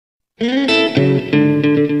We have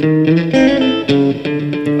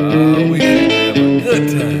a good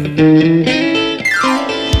time.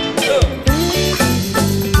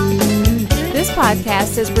 This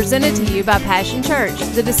podcast is presented to you by Passion Church,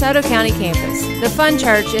 the DeSoto County campus, the fun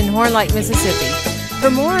church in Horn Lake, Mississippi. For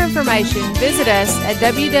more information, visit us at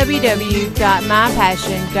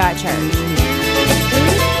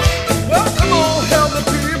www.mypassion.church. Well, come on, help the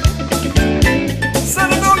people.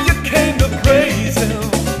 Said I know you came to praise him.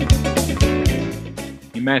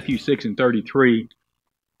 In Matthew 6 and 33,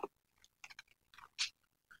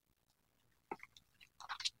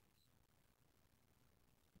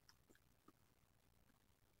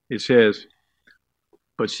 it says,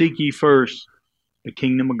 "But seek ye first the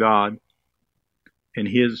kingdom of God and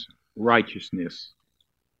his righteousness,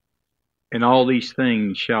 and all these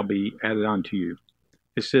things shall be added unto you."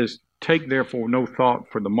 It says, "Take therefore no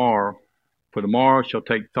thought for the morrow shall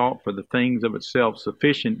take thought for the things of itself.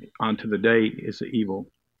 Sufficient unto the day is the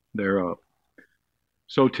evil thereof."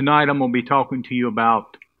 So tonight I'm going to be talking to you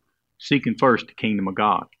about seeking first the kingdom of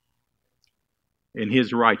God and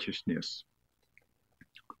his righteousness.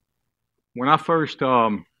 When I first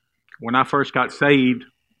got saved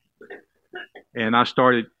and I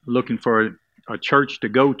started looking for a church to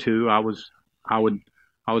go to, I was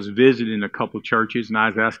visiting a couple churches, and I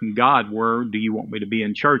was asking God, where do you want me to be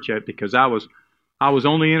in church at? Because I was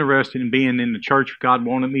only interested in being in the church God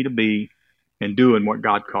wanted me to be and doing what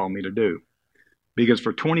God called me to do. Because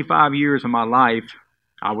for 25 years of my life,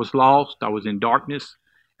 I was lost, I was in darkness,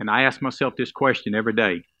 and I asked myself this question every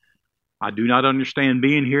day. I do not understand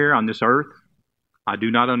being here on this earth. I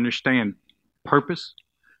do not understand purpose.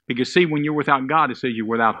 Because see, when you're without God, it says you're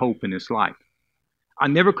without hope in this life. I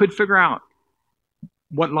never could figure out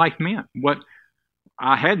what life meant. What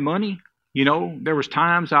I had money, there was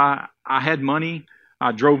times I had money.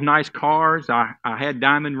 I drove nice cars. I had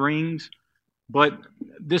diamond rings. But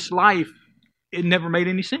this life, it never made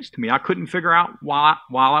any sense to me. I couldn't figure out why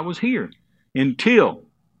while I was here until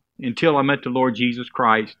I met the Lord Jesus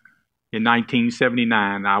Christ in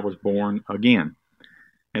 1979. I was born again.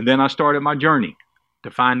 And then I started my journey to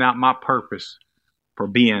find out my purpose for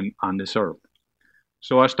being on this earth.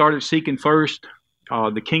 So I started seeking first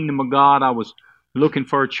the kingdom of God. I was looking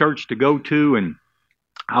for a church to go to, and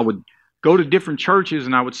I would go to different churches,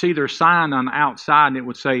 and I would see their sign on the outside, and it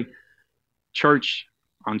would say church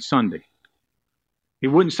on Sunday. It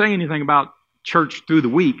wouldn't say anything about church through the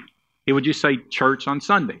week. It would just say church on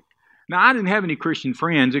Sunday. Now, I didn't have any Christian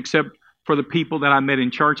friends except for the people that I met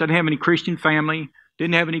in church. I didn't have any Christian family,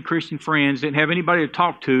 didn't have any Christian friends, didn't have anybody to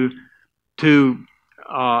talk to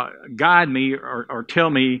guide me or tell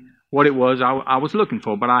me what it was I was looking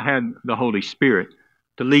for. But I had the Holy Spirit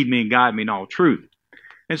to lead me and guide me in all truth.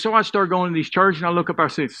 And so I started going to these churches, and I look up, I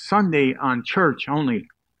said, Sunday on church only.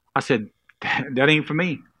 I said, that ain't for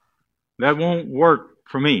me. That won't work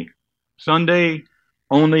for me. Sunday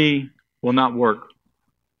only will not work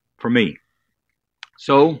for me.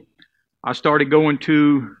 So I started going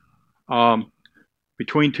to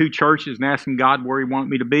between two churches and asking God where he wanted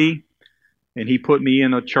me to be. And he put me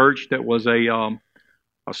in a church that was a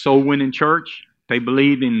soul winning church. They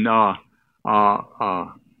believed in going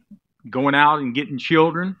out and getting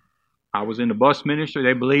children. I was in the bus ministry.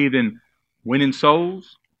 They believed in winning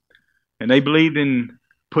souls. And they believed in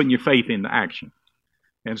putting your faith into action.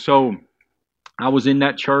 And so I was in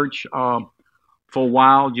that church for a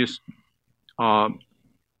while, just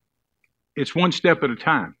it's one step at a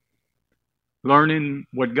time, learning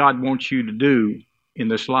what God wants you to do in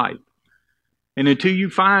this life. And until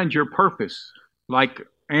you find your purpose, like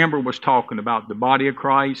Amber was talking about, the body of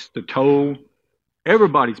Christ, the toe,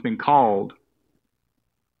 everybody's been called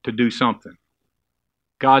to do something.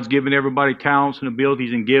 God's given everybody talents and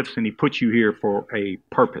abilities and gifts, and he put you here for a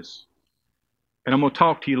purpose. And I'm going to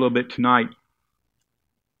talk to you a little bit tonight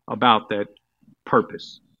about that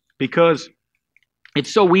purpose. Because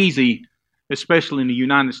it's so easy, especially in the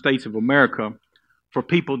United States of America, for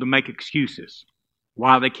people to make excuses.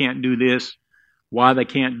 Why they can't do this, why they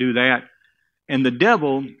can't do that. And the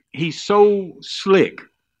devil, he's so slick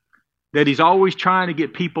that he's always trying to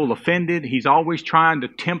get people offended. He's always trying to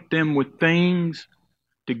tempt them with things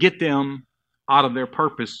to get them out of their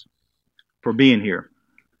purpose for being here.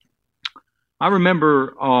 I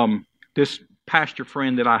remember this pastor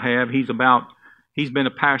friend that I have. He's been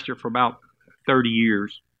a pastor for about 30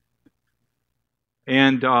 years.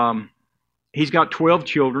 And he's got 12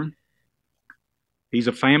 children. He's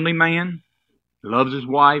a family man, loves his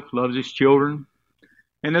wife, loves his children.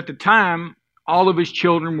 And at the time, all of his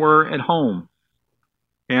children were at home.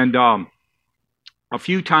 And a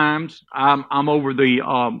few times, I'm over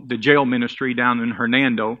the jail ministry down in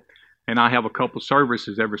Hernando, and I have a couple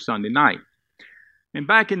services every Sunday night. And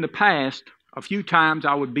back in the past, a few times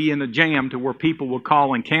I would be in a jam to where people would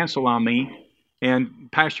call and cancel on me, and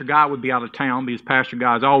Pastor Guy would be out of town because Pastor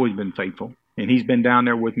Guy has always been faithful, and he's been down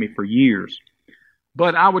there with me for years.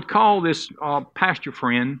 But I would call this pastor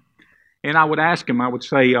friend, and I would ask him, I would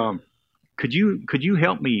say, could you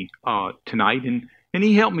help me tonight? And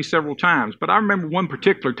he helped me several times. But I remember one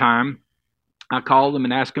particular time, I called him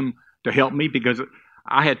and asked him to help me because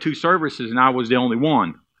I had 2 services and I was the only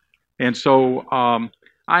one. And so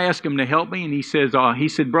I asked him to help me, and he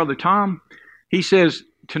said, Brother Tom, he says,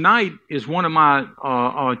 tonight is one of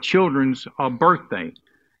my children's birthday.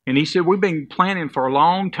 And he said, we've been planning for a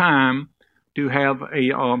long time to have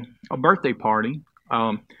a birthday party.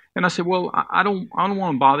 And I said, well, I don't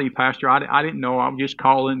want to bother you, Pastor. I didn't know. I was just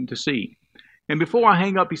calling to see. And before I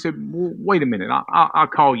hang up, he said, well, wait a minute. I'll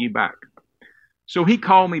call you back. So he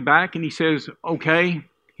called me back, and he says, okay.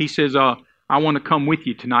 He says, I want to come with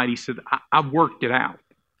you tonight. He said, I've worked it out.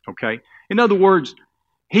 Okay. In other words,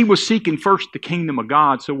 he was seeking first the kingdom of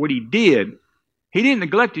God. So what he did, he didn't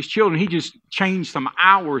neglect his children. He just changed some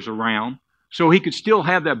hours around so he could still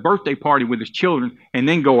have that birthday party with his children and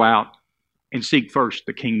then go out and seek first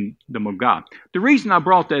the kingdom of God. The reason I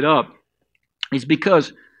brought that up is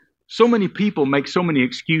because so many people make so many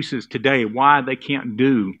excuses today why they can't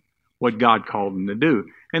do what God called them to do.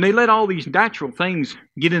 And they let all these natural things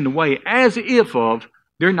get in the way as if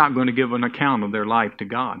they're not going to give an account of their life to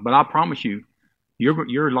God. But I promise you,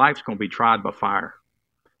 your life's going to be tried by fire.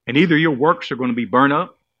 And either your works are going to be burned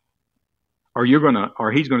up, or he's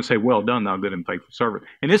going to say, well done, thou good and faithful servant.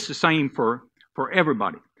 And it's the same for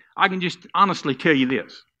everybody. I can just honestly tell you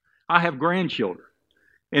this. I have grandchildren,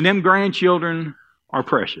 and them grandchildren are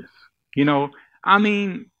precious. They're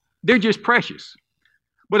just precious.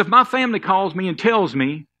 But if my family calls me and tells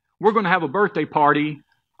me we're going to have a birthday party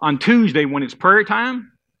on Tuesday when it's prayer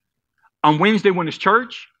time, on Wednesday when it's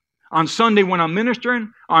church, on Sunday when I'm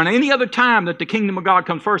ministering, or on any other time that the kingdom of God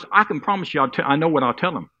comes first, I can promise you I know what I'll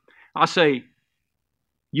tell them. I'll say,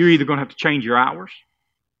 you're either going to have to change your hours,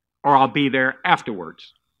 or I'll be there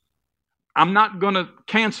afterwards. I'm not going to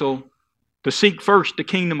cancel to seek first the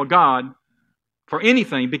kingdom of God for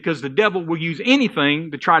anything, because the devil will use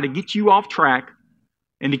anything to try to get you off track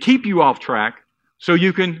and to keep you off track so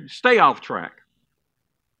you can stay off track.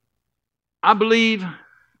 I believe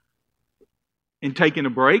in taking a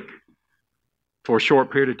break for a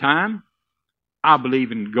short period of time. I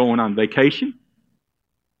believe in going on vacation.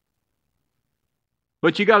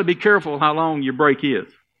 But you got to be careful how long your break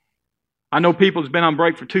is. I know people that's been on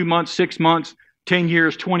break for 2 months, 6 months, 10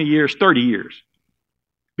 years, 20 years, 30 years.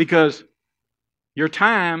 Because your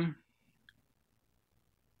time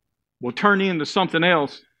will turn into something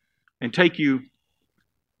else and take you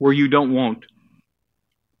where you don't want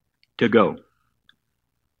to go.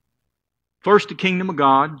 First, the kingdom of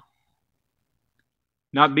God.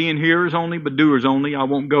 Not being hearers only, but doers only. I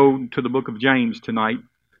won't go to the book of James tonight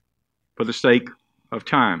for the sake of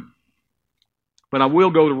time. But I will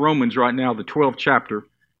go to Romans right now, the 12th chapter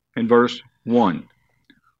and verse 1.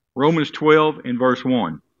 Romans 12 and verse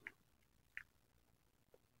 1.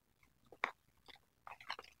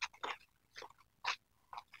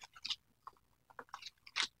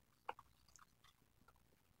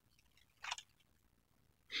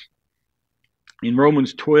 In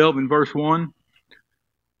Romans 12 and verse 1,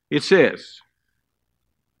 it says,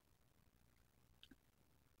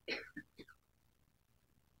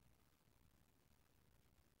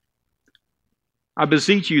 I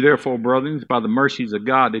beseech you, therefore, brethren, by the mercies of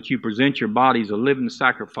God, that you present your bodies a living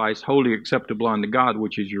sacrifice, wholly acceptable unto God,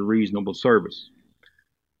 which is your reasonable service.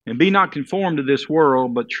 And be not conformed to this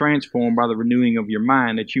world, but transformed by the renewing of your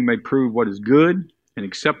mind, that you may prove what is good and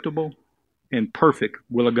acceptable and perfect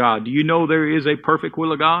will of God. Do you know there is a perfect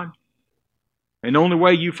will of God? And the only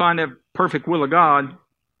way you find that perfect will of God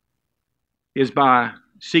is by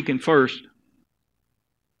seeking first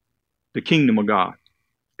the kingdom of God.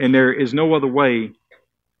 And there is no other way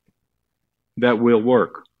that will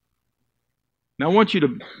work. Now I want you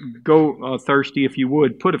to go thirsty, if you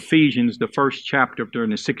would. Put Ephesians, the first chapter, in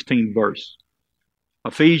the 16th verse.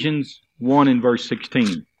 Ephesians 1 and verse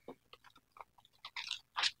 16.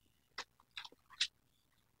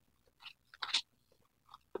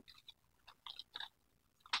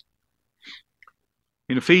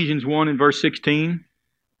 In Ephesians 1 and verse 16,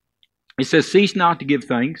 it says, cease not to give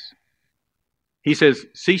thanks. He says,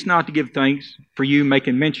 cease not to give thanks for you,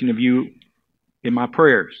 making mention of you in my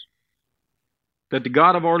prayers, that the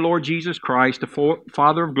God of our Lord Jesus Christ, the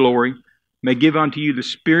Father of glory, may give unto you the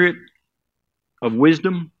spirit of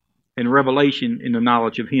wisdom and revelation in the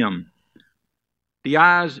knowledge of Him, the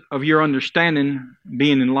eyes of your understanding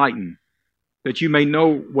being enlightened, that you may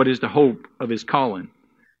know what is the hope of his calling,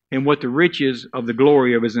 and what the riches of the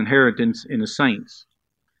glory of his inheritance in the saints,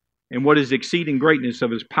 and what is the exceeding greatness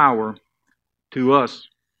of his power to us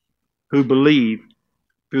who believe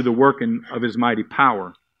through the working of his mighty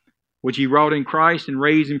power, which he wrought in Christ and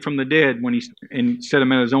raised him from the dead and set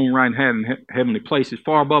him at his own right hand in heavenly places,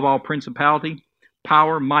 far above all principality,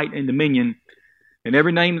 power, might, and dominion, and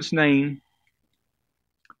every name that's named,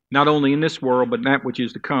 not only in this world, but in that which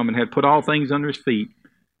is to come, and had put all things under his feet,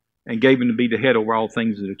 and gave him to be the head over all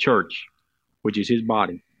things of the church, which is his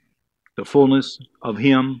body, the fullness of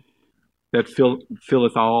him that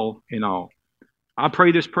filleth all in all. I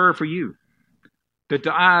pray this prayer for you, that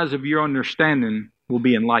the eyes of your understanding will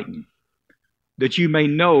be enlightened, that you may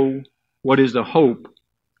know what is the hope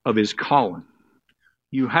of his calling.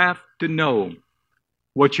 You have to know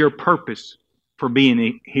what your purpose for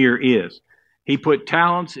being here is. He put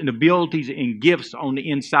talents and abilities and gifts on the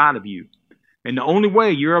inside of you. And the only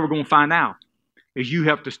way you're ever going to find out is you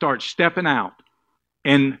have to start stepping out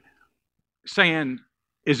and saying,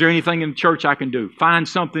 is there anything in the church I can do? Find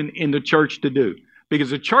something in the church to do.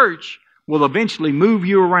 Because the church will eventually move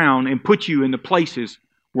you around and put you in the places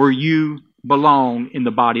where you belong in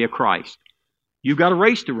the body of Christ. You've got a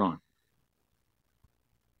race to run.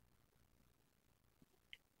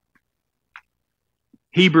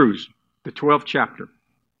 Hebrews, the 12th chapter,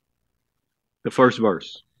 the first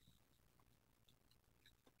verse.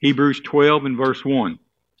 Hebrews 12 and verse 1.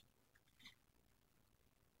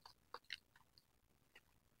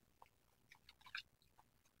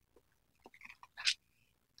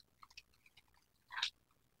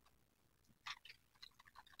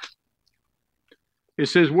 It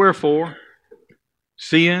says, wherefore,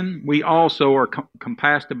 seeing we also are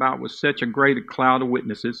compassed about with such a great cloud of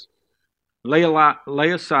witnesses, lay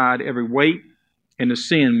aside every weight and the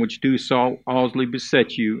sin which do so easily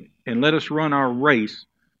beset you, and let us run our race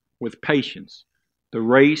with patience, the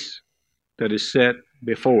race that is set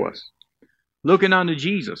before us. Looking unto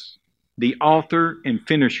Jesus, the author and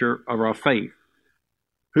finisher of our faith,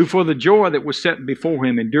 who for the joy that was set before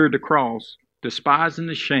him endured the cross, despising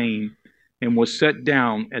the shame, and was set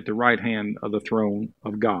down at the right hand of the throne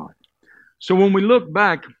of God. So when we look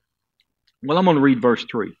back, well, I'm going to read verse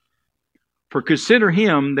 3. For consider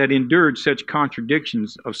him that endured such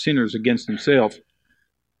contradictions of sinners against himself,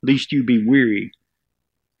 lest you be weary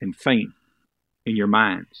and faint in your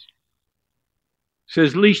minds. It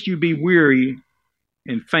says, lest you be weary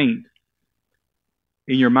and faint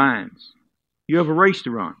in your minds. You have a race to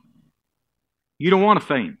run. You don't want to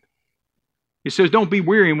faint. It says, don't be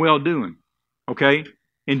weary in well-doing. Okay?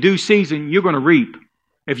 In due season, you're going to reap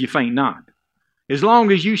if you faint not. As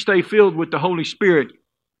long as you stay filled with the Holy Spirit,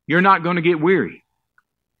 you're not going to get weary.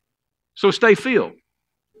 So stay filled.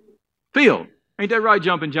 Filled. Ain't that right,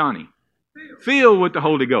 Jumping Johnny? Filled with the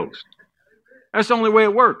Holy Ghost. That's the only way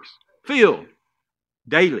it works. Filled.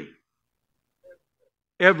 Daily.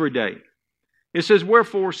 Every day. It says,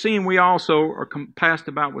 wherefore, seeing we also are compassed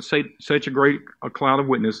about with such a great cloud of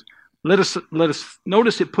witness, let us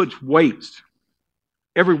notice it puts weights.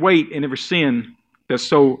 Every weight and every sin that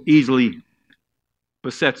so easily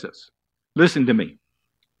besets us. Listen to me.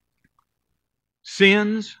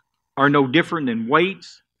 Sins are no different than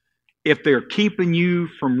weights if they're keeping you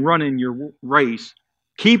from running your race,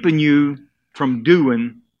 keeping you from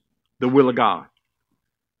doing the will of God.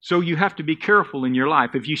 So you have to be careful in your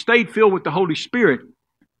life. If you stayed filled with the Holy Spirit,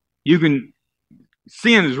 sin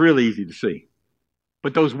is really easy to see.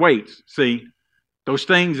 But those weights, see, those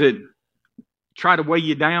things that try to weigh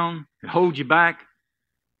you down and hold you back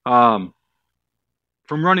from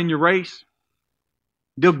running your race,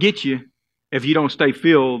 they'll get you if you don't stay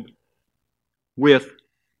filled with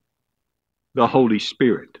the Holy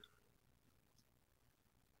Spirit.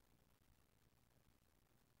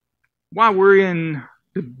 While we're in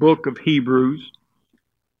the book of Hebrews,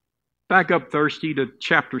 back up thirsty to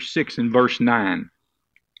chapter 6 and verse 9.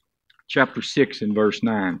 Chapter 6 and verse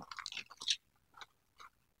 9.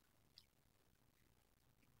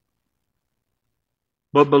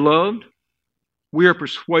 But beloved, we are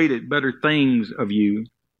persuaded better things of you,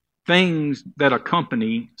 things that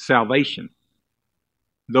accompany salvation,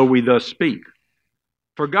 though we thus speak.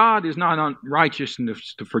 For God is not unrighteous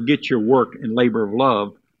to forget your work and labor of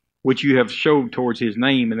love, which you have showed towards his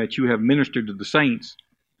name, and that you have ministered to the saints,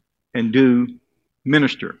 and do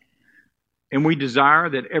minister. And we desire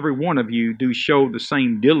that every one of you do show the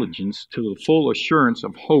same diligence to the full assurance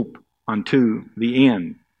of hope unto the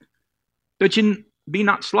end, that you be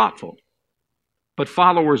not slothful, but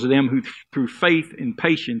followers of them who through faith and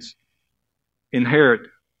patience inherit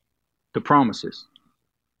the promises.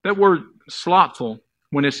 That word slothful,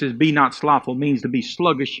 when it says be not slothful, means to be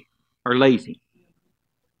sluggish or lazy.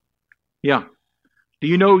 Yeah. Do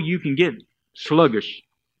you know you can get sluggish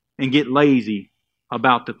and get lazy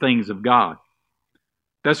about the things of God?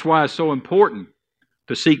 That's why it's so important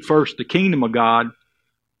to seek first the kingdom of God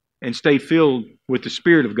and stay filled with the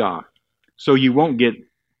Spirit of God so you won't get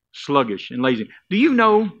sluggish and lazy. Do you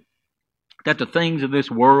know that the things of this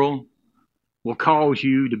world will cause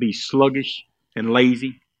you to be sluggish and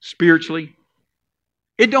lazy spiritually?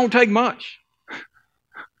 It don't take much.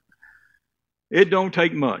 It don't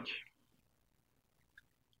take much.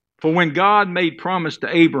 For when God made promise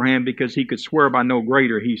to Abraham, because he could swear by no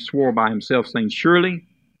greater, he swore by himself, saying, surely,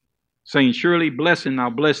 blessing,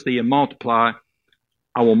 I'll bless thee, and multiply,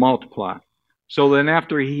 I will multiply. So then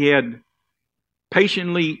after he had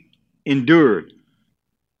patiently endured,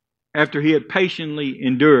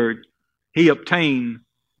 he obtained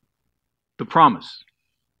the promise.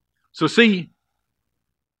 So see,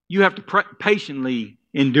 you have to patiently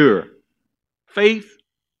endure. Faith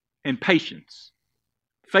and patience.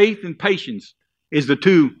 Faith and patience is the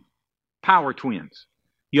two power twins.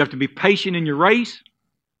 You have to be patient in your race.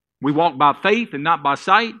 We walk by faith and not by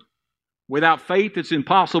sight. Without faith, it's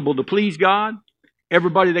impossible to please God.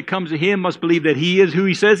 Everybody that comes to Him must believe that He is who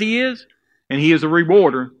He says He is, and He is a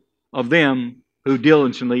rewarder of them who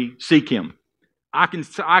diligently seek Him. I can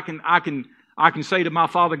say to my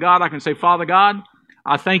Father God, I can say, Father God,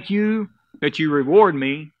 I thank you that you reward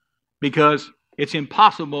me, because it's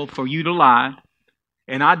impossible for you to lie,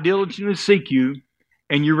 and I diligently seek you,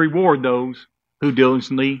 and you reward those who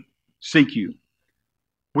diligently seek you.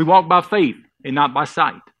 We walk by faith and not by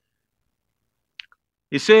sight.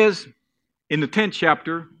 It says in the 10th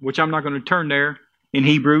chapter, which I'm not going to turn there, in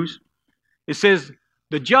Hebrews, it says,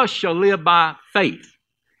 the just shall live by faith.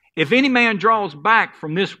 If any man draws back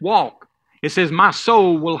from this walk, it says, my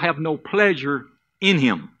soul will have no pleasure in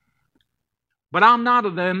him. But I'm not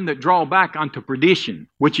of them that draw back unto perdition,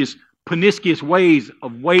 which is pernicious ways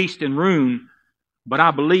of waste and ruin, but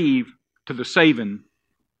I believe to the saving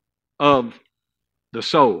of the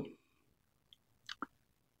soul.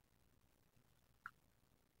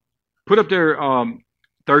 Put up there,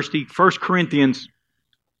 Thirsty, 1 Corinthians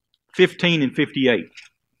 15 and 58.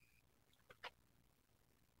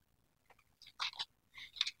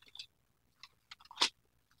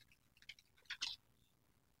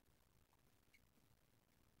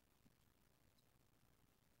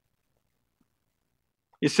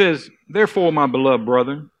 It says, therefore, my beloved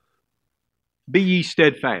brethren, be ye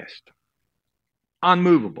steadfast,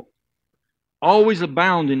 unmovable, always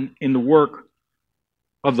abounding in the work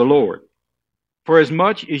of the Lord. For as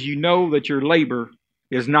much as you know that your labor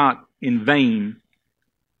is not in vain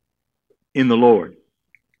in the Lord.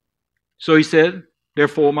 So he said,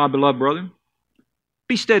 therefore, my beloved brethren,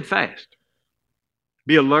 be steadfast,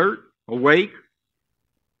 be alert, awake,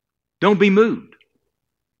 don't be moved.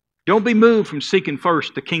 Don't be moved from seeking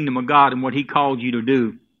first the kingdom of God and what He called you to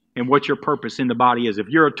do and what your purpose in the body is. If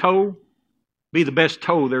you're a toe, be the best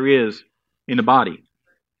toe there is in the body.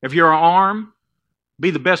 If you're an arm,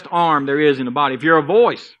 be the best arm there is in the body. If you're a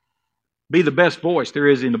voice, be the best voice there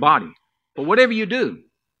is in the body. But whatever you do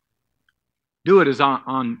it as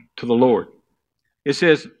on to the Lord. It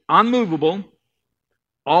says, unmovable,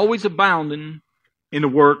 always abounding in the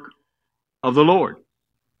work of the Lord.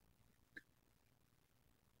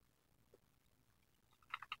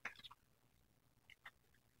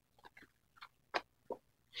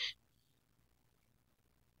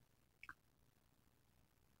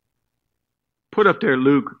 Put up there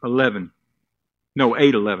Luke 11. No,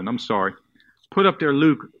 8:11. I'm sorry. Put up there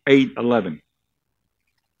Luke 8:11.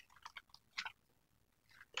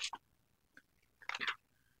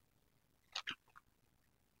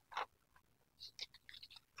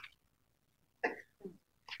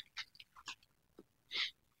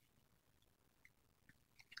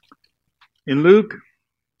 In Luke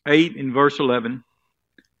 8 in verse 11,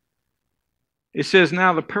 it says,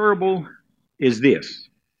 now the parable is this.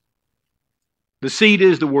 The seed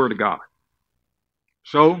is the Word of God.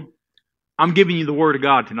 So, I'm giving you the Word of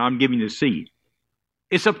God tonight. I'm giving you the seed.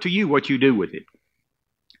 It's up to you what you do with it.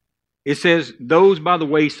 It says, those by the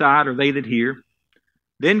wayside are they that hear.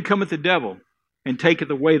 Then cometh the devil, and taketh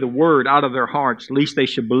away the word out of their hearts, lest they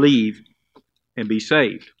should believe and be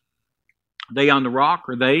saved. They on the rock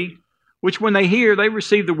are they, which when they hear, they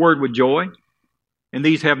receive the word with joy, and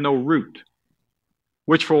these have no root,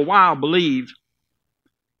 which for a while believe,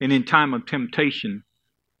 and in time of temptation,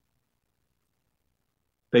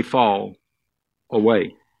 they fall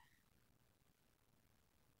away.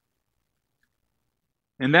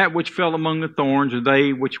 And that which fell among the thorns are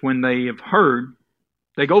they which when they have heard,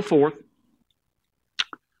 They go forth,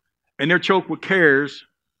 and they're choked with cares,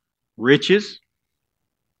 riches,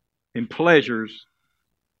 and pleasures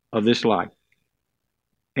of this life,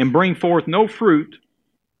 and bring forth no fruit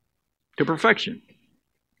to perfection.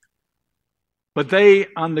 But they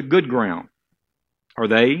on the good ground are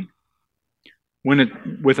they,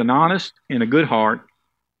 with an honest and a good heart,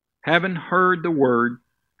 having heard the word,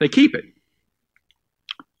 they keep it.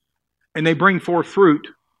 And they bring forth fruit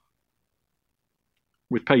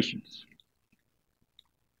with patience.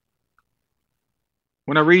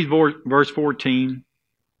 When I read verse 14,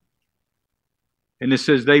 and it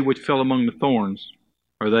says, they which fell among the thorns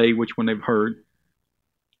are they which, when they've heard,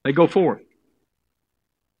 they go forth.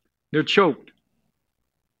 They're choked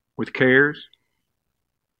with cares,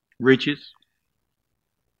 riches,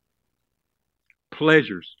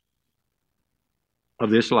 pleasures of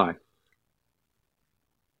this life,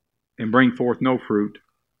 and bring forth no fruit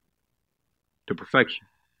to perfection.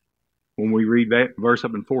 When we read that verse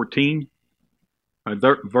up in 14,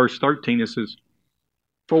 verse 13, it says,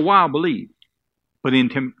 for a while believe, but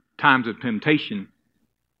in times of temptation,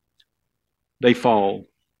 they fall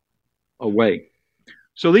away.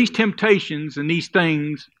 So these temptations and these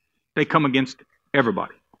things, they come against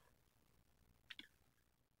everybody.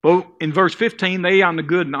 But in verse 15, they on the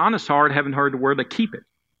good and honest heart, having heard the word, they keep it.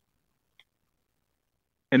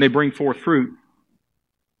 And they bring forth fruit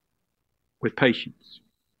with patience.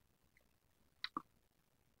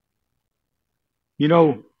 You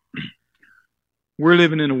know, we're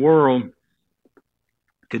living in a world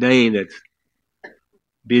today that's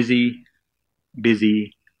busy,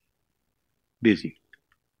 busy, busy.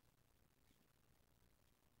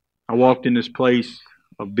 I walked in this place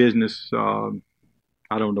of business,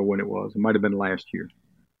 I don't know when it was. It might have been last year.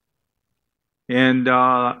 And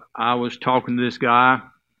I was talking to this guy,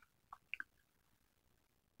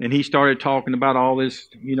 and he started talking about all this,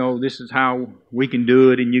 you know, this is how we can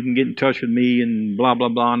do it, and you can get in touch with me, and blah, blah,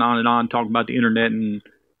 blah, and on, talking about the internet and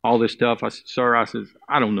all this stuff. I said, sir,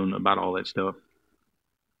 I don't know nothing about all that stuff.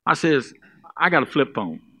 I says, I got a flip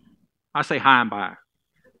phone. I say hi and bye.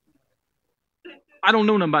 I don't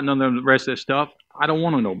know nothing about none of the rest of this stuff. I don't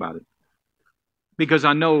want to know about it, because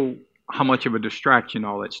I know how much of a distraction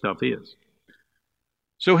all that stuff is.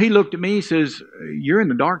 So he looked at me, he says, you're in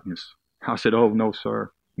the darkness. I said, oh, no, sir.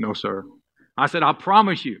 No, sir. I said, I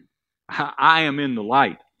promise you, I am in the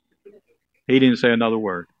light. He didn't say another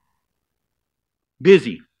word.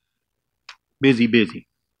 Busy. Busy, busy.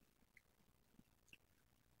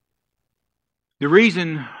 The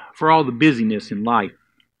reason for all the busyness in life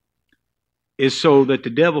is so that the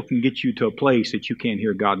devil can get you to a place that you can't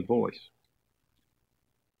hear God's voice.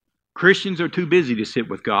 Christians are too busy to sit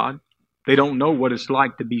with God. They don't know what it's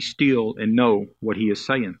like to be still and know what He is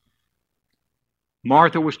saying.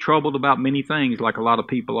 Martha was troubled about many things like a lot of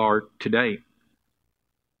people are today.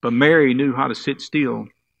 But Mary knew how to sit still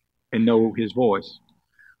and know His voice.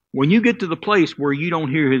 When you get to the place where you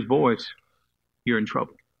don't hear His voice, you're in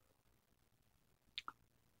trouble.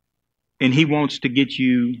 And He wants to get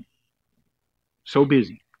you so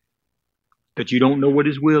busy that you don't know what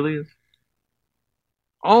His will is.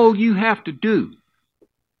 All you have to do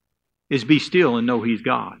is be still and know He's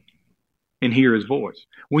God and hear His voice.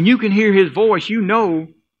 When you can hear His voice, you know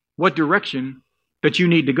what direction that you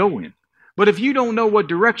need to go in. But if you don't know what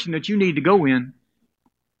direction that you need to go in,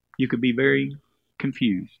 you could be very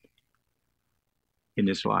confused in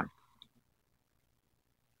this life.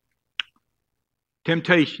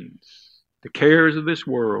 Temptations, the cares of this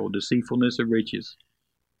world, deceitfulness of riches,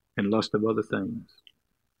 and lust of other things.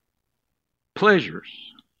 Pleasures.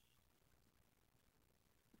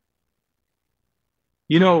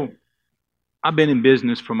 You know, I've been in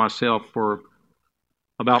business for myself for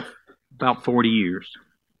about 40 years.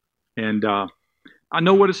 And I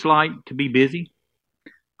know what it's like to be busy.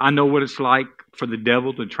 I know what it's like for the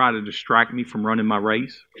devil to try to distract me from running my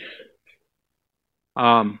race.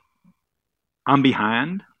 I'm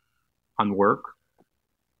behind on work.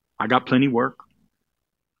 I got plenty of work.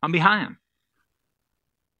 I'm behind.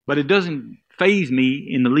 But it doesn't faze me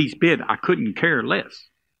in the least bit. I couldn't care less.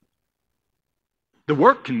 The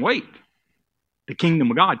work can wait. The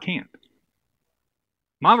kingdom of God can't.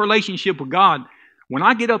 My relationship with God, when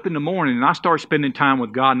I get up in the morning and I start spending time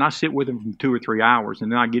with God and I sit with Him for 2 or 3 hours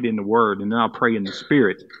and then I get in the Word and then I'll pray in the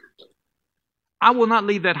Spirit, I will not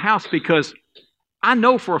leave that house, because I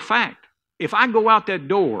know for a fact if I go out that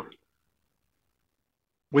door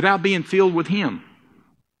without being filled with Him,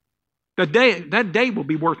 that day will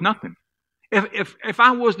be worth nothing. If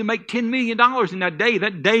I was to make $10 million in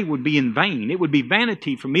that day would be in vain. It would be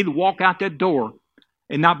vanity for me to walk out that door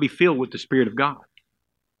and not be filled with the Spirit of God.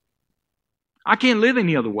 I can't live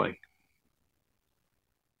any other way.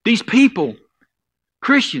 These people,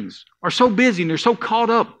 Christians, are so busy and they're so caught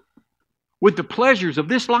up with the pleasures of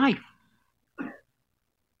this life.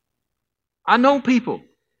 I know people.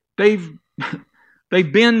 They've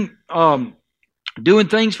been doing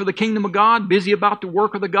things for the kingdom of God, busy about the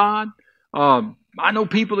work of the God. I know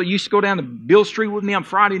people that used to go down to Bill Street with me on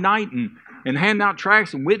Friday night and hand out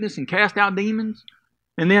tracts and witness and cast out demons.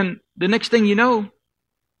 And then the next thing you know,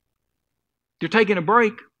 they're taking a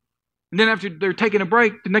break. And then after they're taking a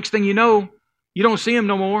break, the next thing you know, you don't see them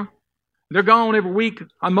no more. They're gone every week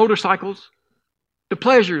on motorcycles. The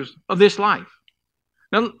pleasures of this life.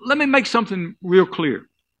 Now, let me make something real clear.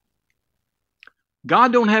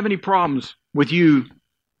 God don't have any problems with you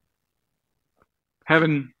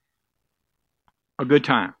having a good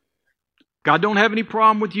time. God don't have any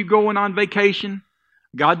problem with you going on vacation.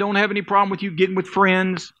 God don't have any problem with you getting with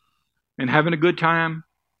friends and having a good time.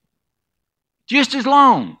 Just as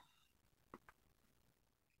long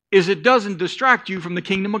as it doesn't distract you from the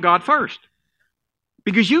kingdom of God first.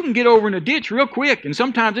 Because you can get over in a ditch real quick, and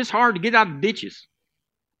sometimes it's hard to get out of ditches.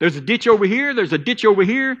 There's a ditch over here, there's a ditch over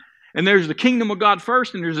here, and there's the kingdom of God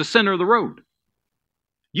first, and there's the center of the road.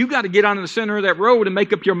 You got to get on the center of that road and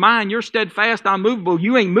make up your mind. You're steadfast, unmovable.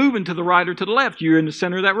 You ain't moving to the right or to the left. You're in the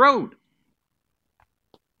center of that road.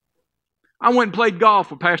 I went and played golf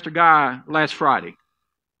with Pastor Guy last Friday.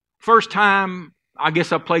 First time, I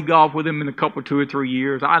guess I played golf with him in a couple, 2 or 3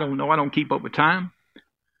 years. I don't know. I don't keep up with time.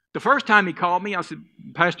 The first time he called me, I said,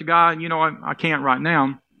 Pastor Guy, I can't right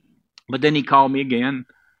now. But then he called me again.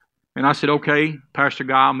 And I said, okay, Pastor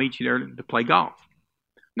Guy, I'll meet you there to play golf.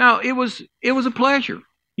 Now, it was a pleasure.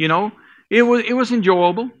 It was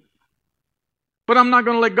enjoyable. But I'm not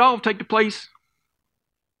going to let golf take the place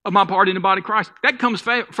of my part in the body of Christ. That comes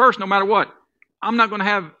first no matter what. I'm not going to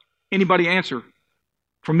have anybody answer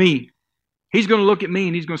for me. He's going to look at me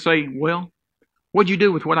and he's going to say, well, what'd you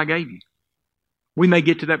do with what I gave you? We may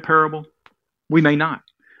get to that parable. We may not.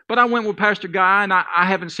 But I went with Pastor Guy, and I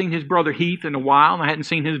haven't seen his brother Heath in a while, and I hadn't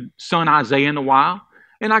seen his son Isaiah in a while.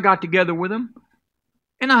 And I got together with him,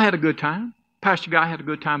 and I had a good time. Pastor Guy had a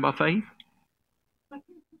good time by faith.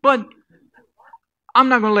 But I'm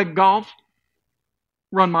not going to let golf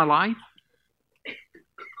run my life.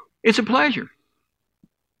 It's a pleasure.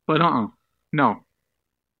 But no.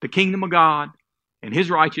 The kingdom of God and His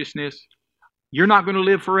righteousness, you're not going to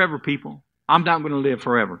live forever, people. I'm not going to live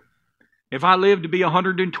forever. If I live to be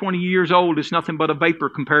 120 years old, it's nothing but a vapor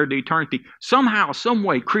compared to eternity. Somehow, some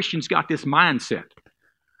way, Christians got this mindset.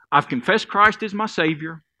 I've confessed Christ as my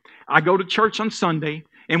Savior. I go to church on Sunday.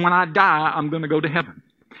 And when I die, I'm going to go to heaven.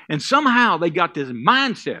 And somehow they got this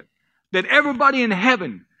mindset that everybody in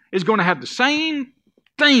heaven is going to have the same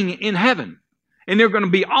thing in heaven. And they're going to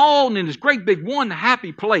be all in this great big one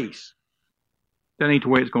happy place. That ain't the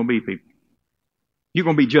way it's going to be, people. You're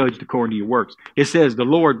going to be judged according to your works. It says the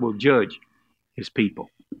Lord will judge His people.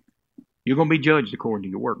 You're going to be judged according to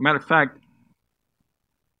your work. Matter of fact,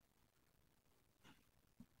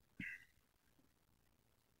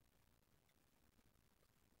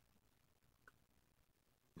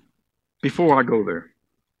 before I go there,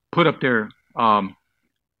 put up there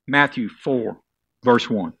Matthew 4, verse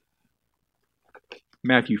 1.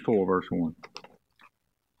 Matthew 4, verse 1.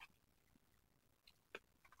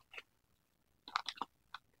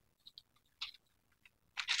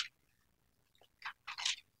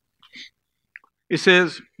 It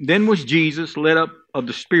says, then was Jesus led up of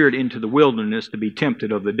the Spirit into the wilderness to be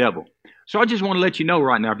tempted of the devil. So I just want to let you know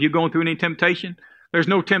right now, if you're going through any temptation, there's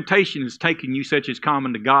no temptation that's taking you such as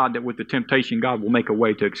common to God that with the temptation God will make a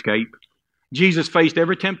way to escape. Jesus faced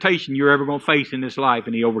every temptation you're ever going to face in this life,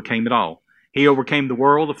 and He overcame it all. He overcame the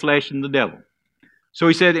world, the flesh, and the devil. So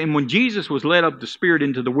He said, and when Jesus was led up the Spirit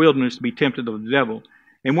into the wilderness to be tempted of the devil,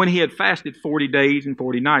 and when He had fasted 40 days and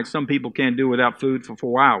 40 nights, some people can't do without food for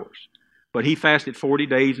 4 hours. But He fasted 40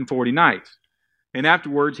 days and 40 nights. And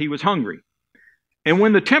afterwards He was hungry. And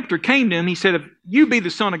when the tempter came to Him, He said, if you be the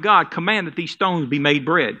Son of God, command that these stones be made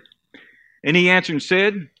bread. And He answered and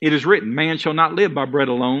said, it is written, man shall not live by bread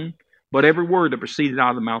alone, but every word that proceeded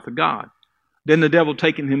out of the mouth of God. Then the devil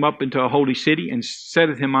taken Him up into a holy city, and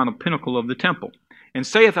setteth Him on a pinnacle of the temple, and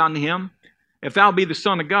saith unto Him, if thou be the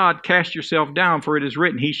Son of God, cast yourself down, for it is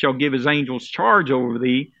written, He shall give His angels charge over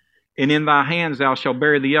thee, and in thy hands thou shalt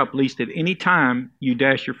bear thee up, lest at any time you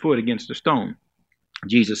dash your foot against a stone.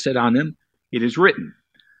 Jesus said unto him, it is written,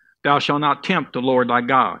 thou shalt not tempt the Lord thy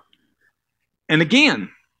God. And again,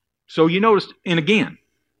 so you notice, and again.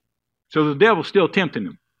 So the devil's still tempting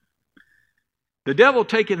him. The devil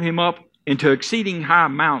taketh him up into exceeding high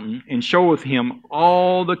mountain, and showeth him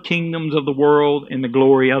all the kingdoms of the world and the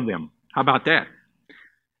glory of them. How about that?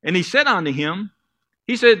 And he said unto him,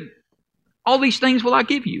 he said, all these things will I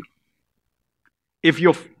give you if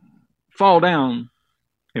you'll fall down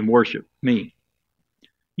and worship me.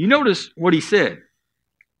 You notice what he said.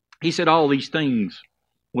 He said, all these things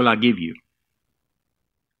will I give you.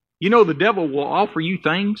 You know, the devil will offer you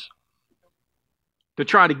things to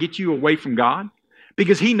try to get you away from God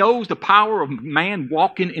because he knows the power of man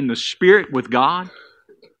walking in the Spirit with God.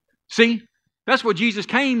 See, that's what Jesus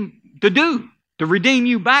came to do, to redeem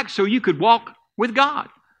you back so you could walk with God.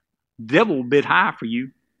 The devil bid high for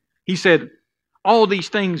you. He said, all these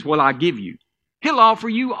things will I give you. He'll offer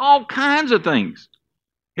you all kinds of things.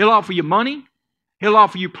 He'll offer you money. He'll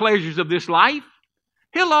offer you pleasures of this life.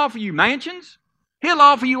 He'll offer you mansions. He'll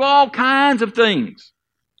offer you all kinds of things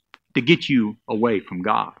to get you away from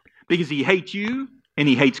God because he hates you and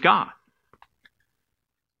he hates God.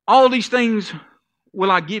 All these things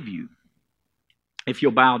will I give you if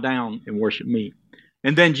you'll bow down and worship me.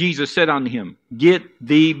 And then Jesus said unto him, get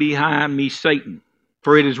thee behind me, Satan,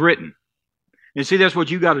 for it is written. And see, that's what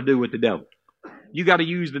you got to do with the devil. You got to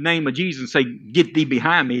use the name of Jesus and say, get thee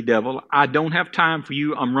behind me, devil. I don't have time for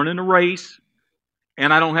you. I'm running a race,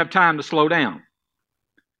 and I don't have time to slow down.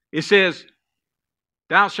 It says,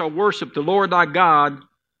 thou shalt worship the Lord thy God,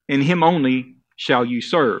 and him only shall you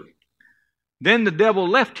serve. Then the devil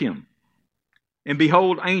left him, and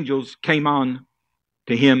behold, angels came on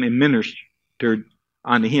to him and ministered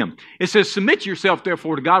unto him. It says, submit yourself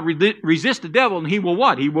therefore to God, resist the devil, and he will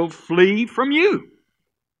what? He will flee from you.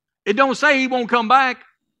 It don't say he won't come back,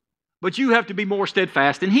 but you have to be more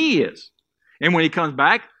steadfast than he is. And when he comes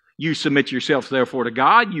back, you submit yourself therefore to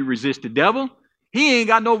God, you resist the devil. He ain't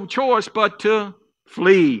got no choice but to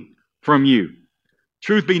flee from you.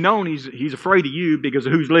 Truth be known, he's afraid of you because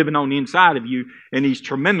of who's living on the inside of you, and he's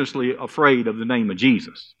tremendously afraid of the name of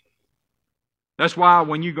Jesus. That's why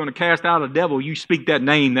when you're going to cast out a devil, you speak that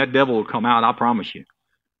name, that devil will come out, I promise you.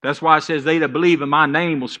 That's why it says, they that believe in my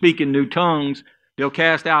name will speak in new tongues. They'll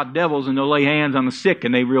cast out devils and they'll lay hands on the sick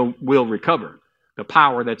and they will recover. The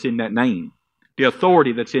power that's in that name. The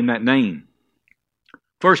authority that's in that name.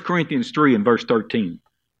 1 Corinthians 3 and verse 13.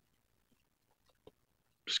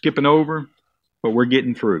 Skipping over, but we're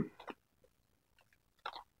getting through.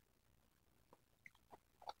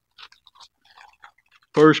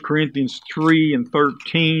 First Corinthians 3 and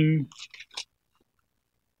 13.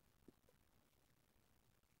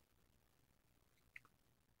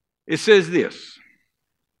 It says this.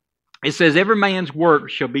 It says, every man's work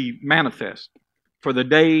shall be manifest, for the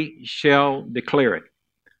day shall declare it,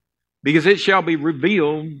 because it shall be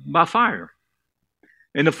revealed by fire.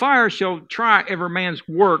 And the fire shall try every man's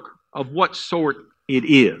work of what sort it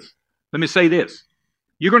is. Let me say this.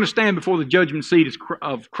 You're going to stand before the judgment seat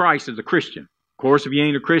of Christ as a Christian. Of course, if you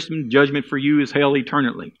ain't a Christian, judgment for you is hell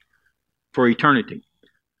eternally, for eternity.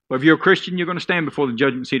 But if you're a Christian, you're going to stand before the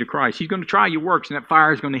judgment seat of Christ. He's going to try your works, and that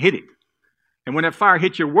fire is going to hit it. And when that fire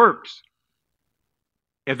hits your works,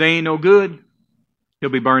 if they ain't no good,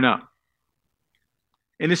 they'll be burned up.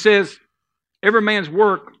 And it says, every man's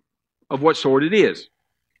work of what sort it is.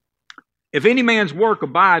 If any man's work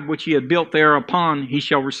abide which he had built thereupon, he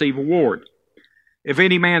shall receive reward. If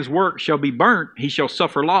any man's work shall be burnt, he shall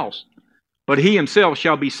suffer loss. But he himself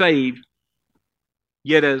shall be saved,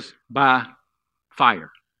 yet as by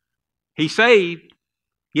fire. He's saved,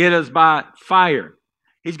 yet as by fire.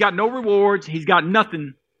 He's got no rewards. He's got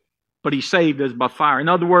nothing, but he's saved as by fire. In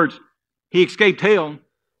other words, he escaped hell,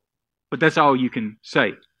 but that's all you can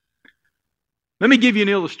say. Let me give you an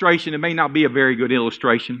illustration. It may not be a very good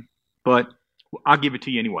illustration, but I'll give it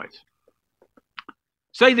to you anyways.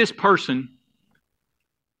 Say this person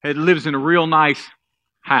lives in a real nice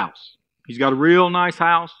house. He's got a real nice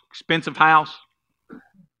house, expensive house.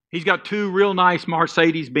 He's got 2 real nice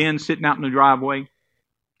Mercedes-Benz sitting out in the driveway.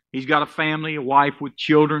 He's got a family, a wife with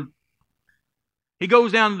children. He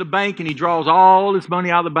goes down to the bank and he draws all his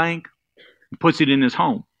money out of the bank and puts it in his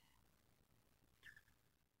home.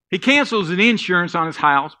 He cancels the insurance on his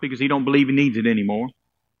house because he don't believe he needs it anymore.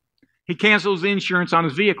 He cancels the insurance on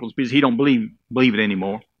his vehicles because he don't believe it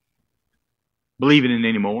anymore. Believe in it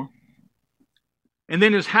anymore. And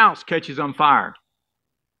then his house catches on fire,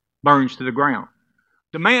 burns to the ground.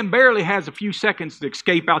 The man barely has a few seconds to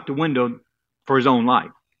escape out the window for his own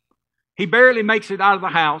life. He barely makes it out of the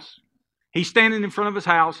house. He's standing in front of his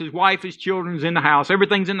house. His wife, his children's in the house.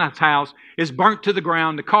 Everything's in the house. It's burnt to the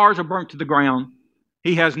ground. The cars are burnt to the ground.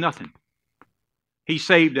 He has nothing. He's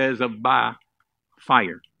saved as of by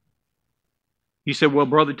fire. You said, well,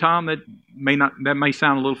 Brother Tom, that may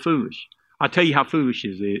sound a little foolish. I'll tell you how foolish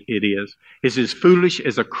it is. It's as foolish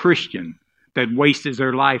as a Christian that wastes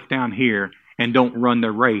their life down here and don't run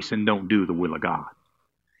their race and don't do the will of God.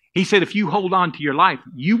 He said, if you hold on to your life,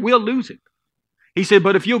 you will lose it. He said,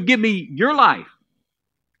 but if you'll give me your life,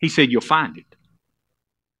 he said, you'll find it.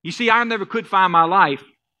 You see, I never could find my life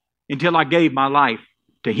until I gave my life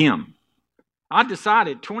to him. I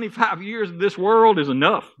decided 25 years of this world is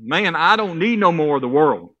enough. Man, I don't need no more of the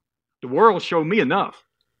world. The world showed me enough.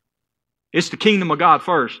 It's the kingdom of God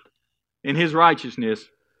first and his righteousness,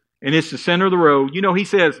 and it's the center of the road. You know, he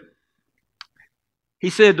said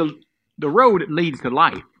the road that leads to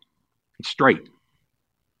life, it's straight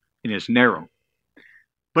and it's narrow.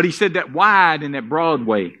 But he said that wide and that broad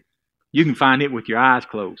way, you can find it with your eyes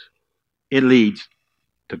closed. It leads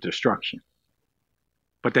to destruction.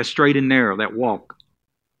 But that straight and narrow, that walk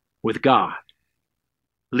with God,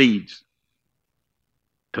 leads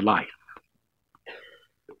to life.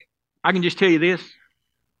 I can just tell you this.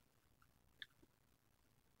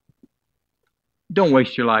 Don't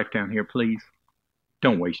waste your life down here, please.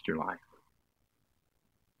 Don't waste your life.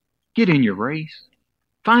 Get in your race.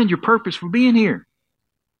 Find your purpose for being here.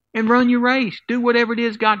 And run your race. Do whatever it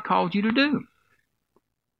is God called you to do.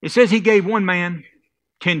 It says he gave one man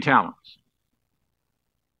 10 talents.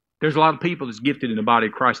 There's a lot of people that's gifted in the body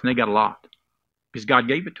of Christ, and they got a lot because God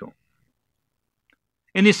gave it to them.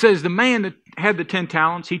 And it says the man that had the 10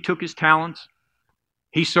 talents, he took his talents.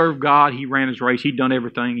 He served God. He ran his race. He'd done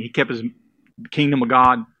everything. He kept his kingdom of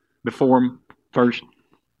God before him first.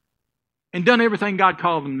 And done everything God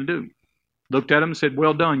called him to do. Looked at him and said,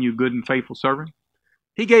 well done, you good and faithful servant.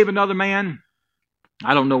 He gave another man,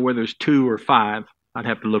 I don't know whether it's 2 or 5. I'd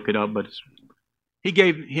have to look it up, but he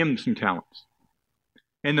gave him some talents.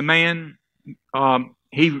 And the man,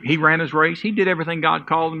 he ran his race. He did everything God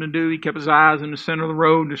called him to do. He kept his eyes in the center of the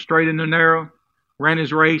road, the straight and the narrow, ran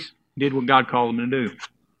his race, did what God called him to do.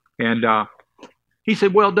 And he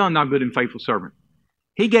said, well done, thou good and faithful servant.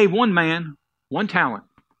 He gave one man 1 talent,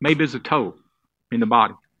 maybe as a toe in the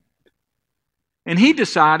body. And he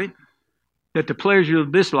decided that the pleasure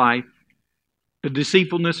of this life, the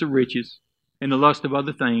deceitfulness of riches, and the lust of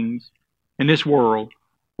other things in this world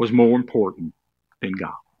was more important than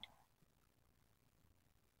God.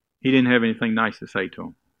 He didn't have anything nice to say to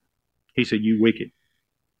him. He said, you wicked,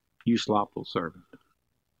 you slothful servant.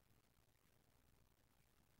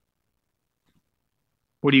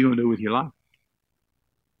 What are you going to do with your life?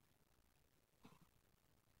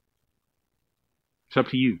 It's up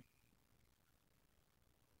to you.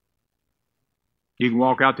 You can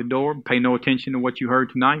walk out the door and pay no attention to what you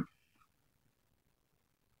heard tonight.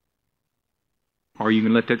 Or you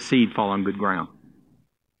can let that seed fall on good ground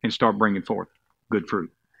and start bringing forth good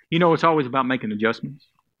fruit. You know, it's always about making adjustments.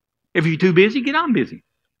 If you're too busy, get on busy.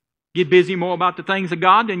 Get busy more about the things of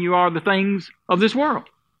God than you are the things of this world.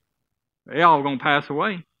 They're all going to pass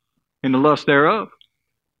away in the lust thereof.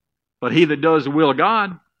 But he that does the will of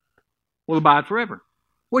God will abide forever.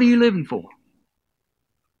 What are you living for?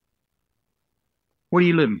 What are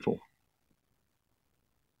you living for?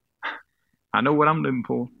 I know what I'm living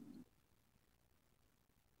for.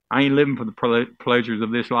 I ain't living for the pleasures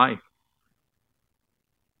of this life.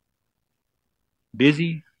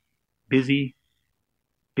 Busy, busy,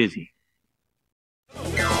 busy.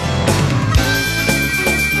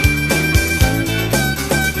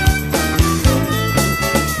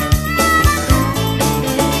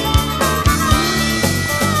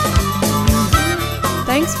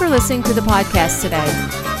 Thanks for listening to the podcast today.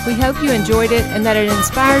 We hope you enjoyed it and that it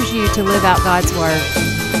inspires you to live out God's Word.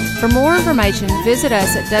 For more information, visit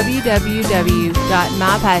us at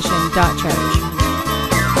www.mypassion.church.